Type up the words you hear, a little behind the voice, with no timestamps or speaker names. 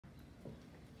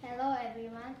Hello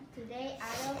everyone. Today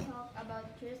I will talk about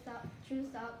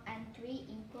Chuseok and three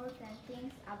important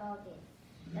things about it.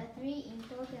 The three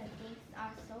important things are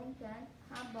Songpyeon,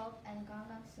 Hanbok, and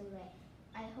Gangnam-sule.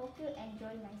 I hope you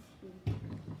enjoy my speech.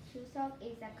 Chuseok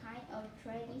is a kind of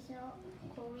traditional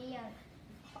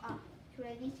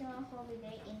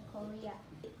holiday in Korea.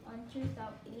 On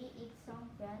Chuseok, we eat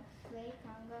Songpyeon, play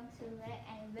Gangnam-sule,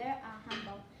 and wear a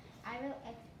hanbok. I will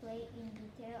explain in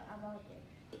detail about it.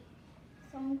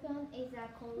 Songpyeon is a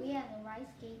Korean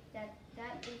rice cake that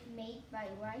is made by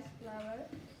rice flour,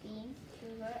 beans,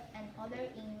 sugar, and other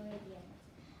ingredients.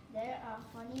 There are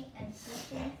honey and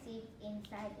sesame seeds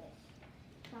inside it.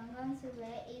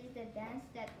 Gangnam-sule is the dance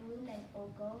that women or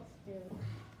girls do.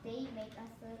 They make a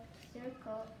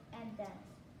circle and dance.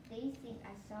 They sing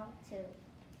a song too.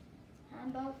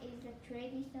 Hanbok is the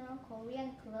traditional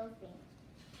Korean clothing.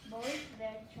 Boys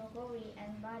wear chogori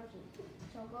and baji.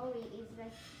 Chogori is the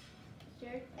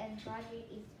shirt and baji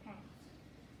is pants.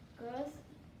 Girls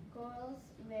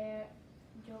wear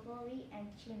jogori and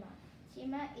chima.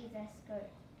 Chima is a skirt.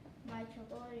 My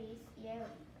chogori's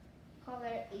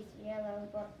color is yellow,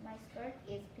 but my skirt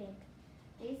is pink.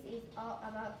 This is all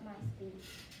about my speech.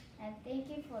 And thank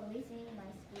you for listening to my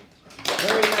speech.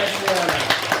 Very nice, Leona.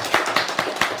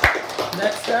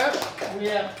 Next up, we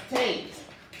have Tate.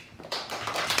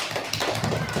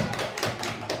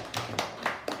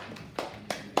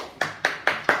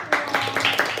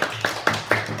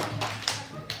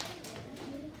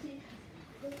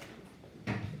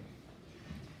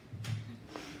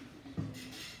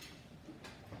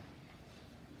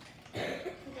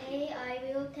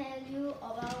 Tell you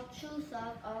about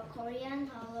Chuseok, a Korean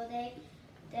holiday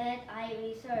that I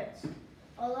researched.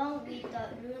 Along with the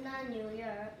Lunar New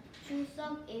Year,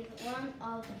 Chuseok is one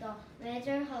of the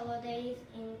major holidays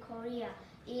in Korea.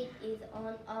 It is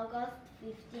on August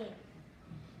 15th.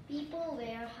 People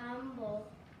wear hanbok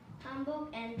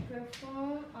and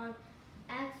perform an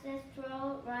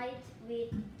ancestral rite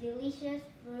with delicious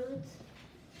fruits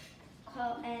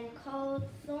and called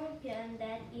Songpyeon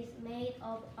that is made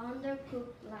of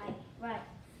undercooked rice.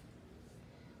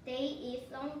 They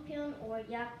eat Songpyeon or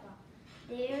yakwa.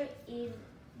 There is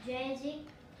jejik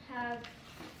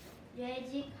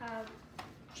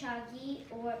chagi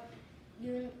or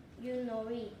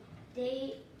yunori.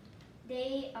 They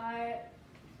are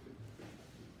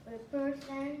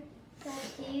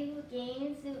representative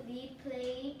games we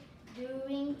play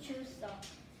during Chuseok.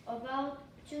 About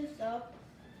Chuseok,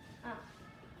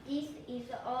 this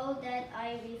is all that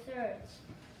I researched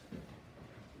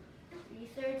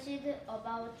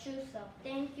about Chuseok.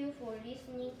 Thank you for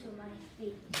listening to my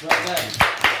speech. Well done.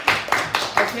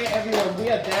 Okay, everyone, we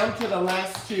are down to the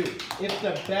last two. If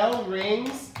the bell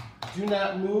rings, do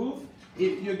not move.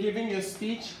 If you're giving your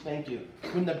speech, thank you.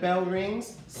 When the bell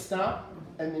rings, stop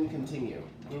and then continue.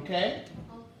 Okay?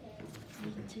 Okay.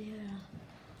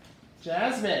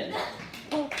 Jasmine.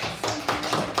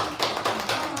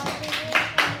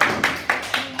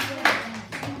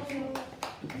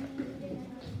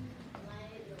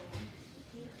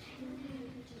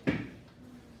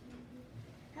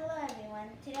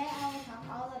 Today I will talk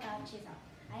all about Chuseok.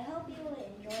 I hope you will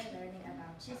enjoy learning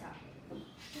about Chuseok.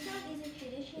 Chuseok is a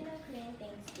traditional Korean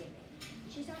Thanksgiving.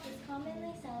 Chuseok is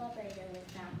commonly celebrated with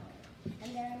family, and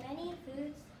there are many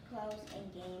foods, clothes, and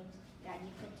games that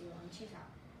you could do on Chuseok.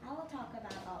 I will talk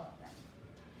about all of them.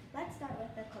 Let's start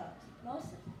with the clothes. Most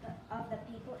of the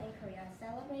people in Korea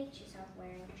celebrate Chuseok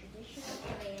wearing traditional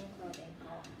Korean clothing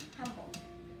called hanbok.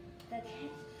 The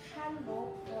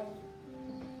hanbok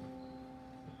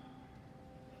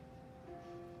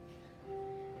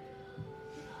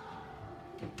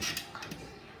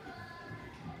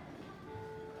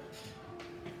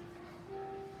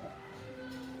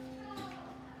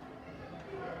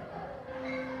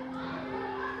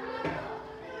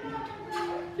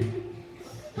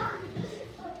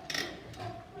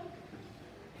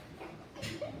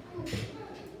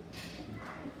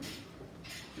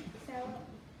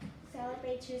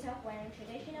celebrate Chuseok wearing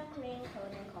traditional Korean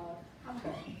clothing called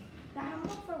hanbok. The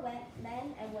hanbok for men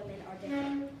and women are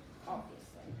different,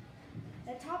 obviously.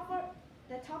 The top part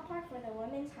for the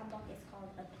women's hanbok is called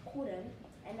a koreum,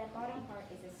 and the bottom part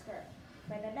is a skirt.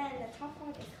 For the men, the top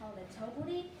part is called a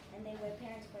toburi, and they wear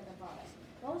pants for the bottom.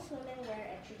 Most women wear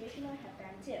a traditional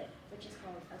headband too, which is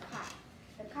called a kat.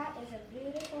 The kat is a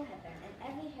beautiful headband, and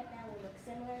every headband will look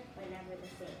similar but never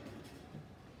the same.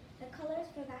 The colors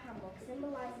for the hanbok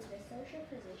symbolizes the social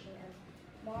position and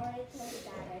marital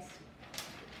status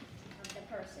of the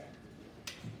person.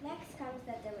 Next comes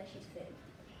the delicious food.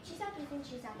 Chuseok isn't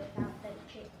Chuseok without the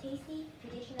tasty,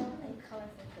 traditional, and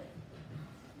colorful food.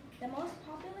 The most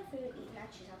popular food eaten at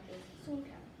Chuseok is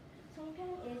Songpyeon.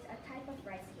 Songpyeon is a type of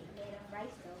rice cake made of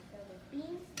rice dough filled with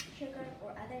beans, sugar,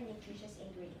 or other nutritious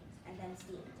ingredients, and then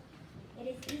steamed. It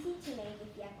is easy to make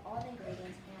if you have all the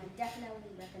ingredients, and I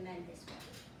definitely recommend this one.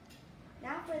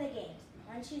 Now for the games.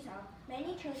 On Chuseok,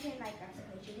 many children like us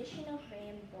play traditional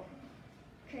Korean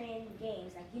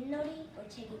games like Yunnori or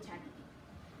Chegi-chagi.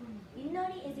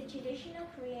 Yunnori is a traditional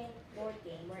Korean board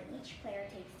game where each player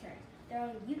takes turns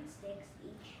throwing yute sticks.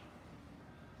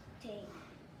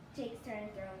 Takes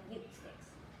turns throwing yute sticks.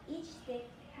 Each stick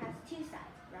has two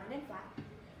sides, round and flat,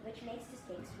 which makes the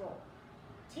sticks roll.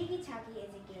 Chegi-chagi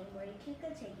is a game where you kick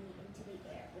a chegi into the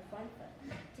air with one foot.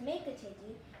 To make a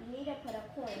chegi, you need to put a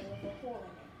coin with a hole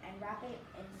in it and wrap it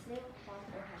in silk cloth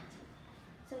or hanky.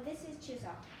 So this is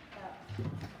Chuseok, the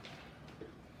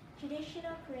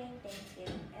traditional Korean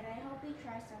Thanksgiving, and I hope you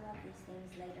try some of these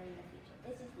things later in the future.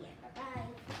 This is the end.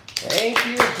 Bye-bye. Thank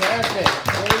you, Jasmine.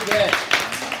 Very good.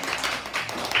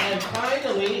 And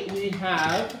finally, we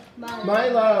have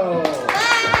Milo.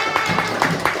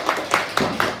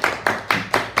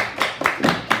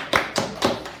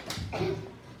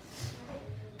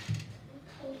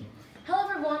 Hello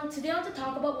everyone, today I want to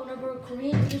talk about one of our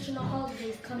Korean traditional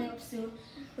holidays coming up soon,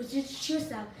 which is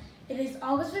Chuseok. It is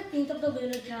August 15th of the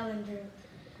lunar calendar.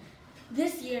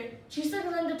 This year, Chuseok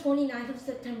is on the 29th of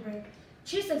September.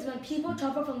 Chuseok is when people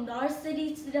travel from large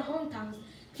cities to their hometowns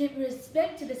to pay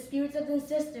respect to the spirits of their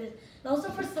ancestors and also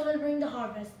for celebrating the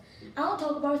harvest. I will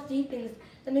talk about 3 things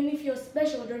that made me feel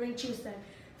special during Chuseok.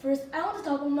 First, I want to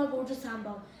talk about my gorgeous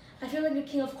hanbok. I feel like the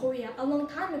king of Korea a long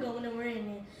time ago when I'm wearing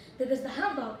it, because the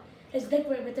hanbok is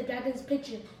decorated with the dragon's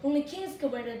picture. Only kings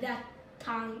could wear it at that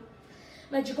time.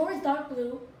 My jagor is dark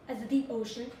blue as the deep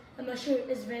ocean, and my shirt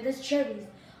is red as cherries.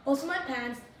 Also, my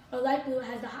pants are light blue,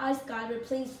 has the high sky where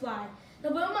planes fly.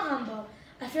 Now, wearing my hanbok,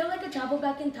 I feel like I travel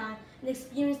back in time and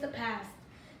experience the past.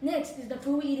 Next is the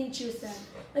food we eat in Chuseok.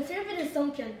 My favorite is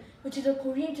Songpyeon, which is a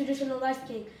Korean traditional rice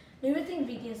cake made with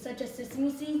ingredients such as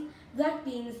sesame seeds, black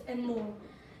beans, and more.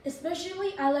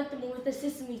 Especially, I like the one with the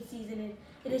sesame seeds in it.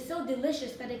 It is so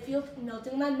delicious that it feels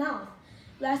melting in my mouth.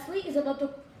 Lastly is about the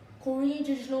Korean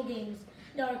traditional games.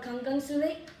 There are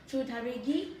Gangang-sule,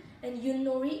 Chul-taregi, and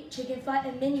Yunnori, chicken fight,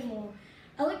 and many more.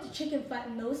 I like the chicken fight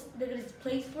most because it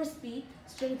plays for speed,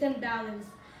 strength, and balance.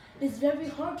 It is very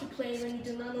hard to play when you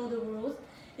do not know the rules.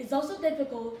 It is also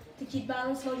difficult to keep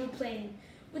balance while you're playing.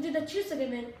 We did a Chuseok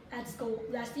event at school.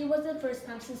 Last year was the first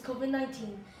time since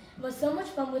COVID-19. It was so much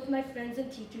fun with my friends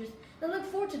and teachers, and I look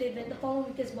forward to the event the following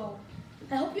week as well.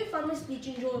 I hope you found my speech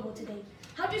enjoyable today.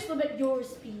 How do you celebrate your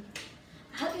speech?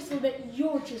 How do you celebrate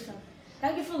your Chuseok?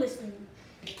 Thank you for listening.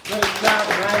 Good job,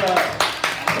 Milo.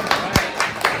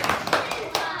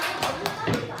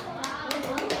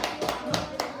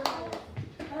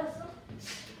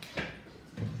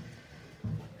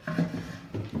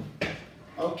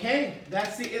 Okay,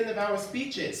 that's the end of our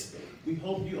speeches. We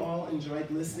hope you all enjoyed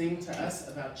listening to us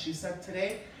about Chuseok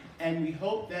today, and we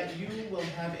hope that you will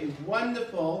have a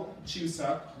wonderful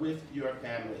Chuseok with your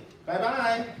family.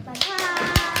 Bye-bye.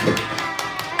 Bye-bye.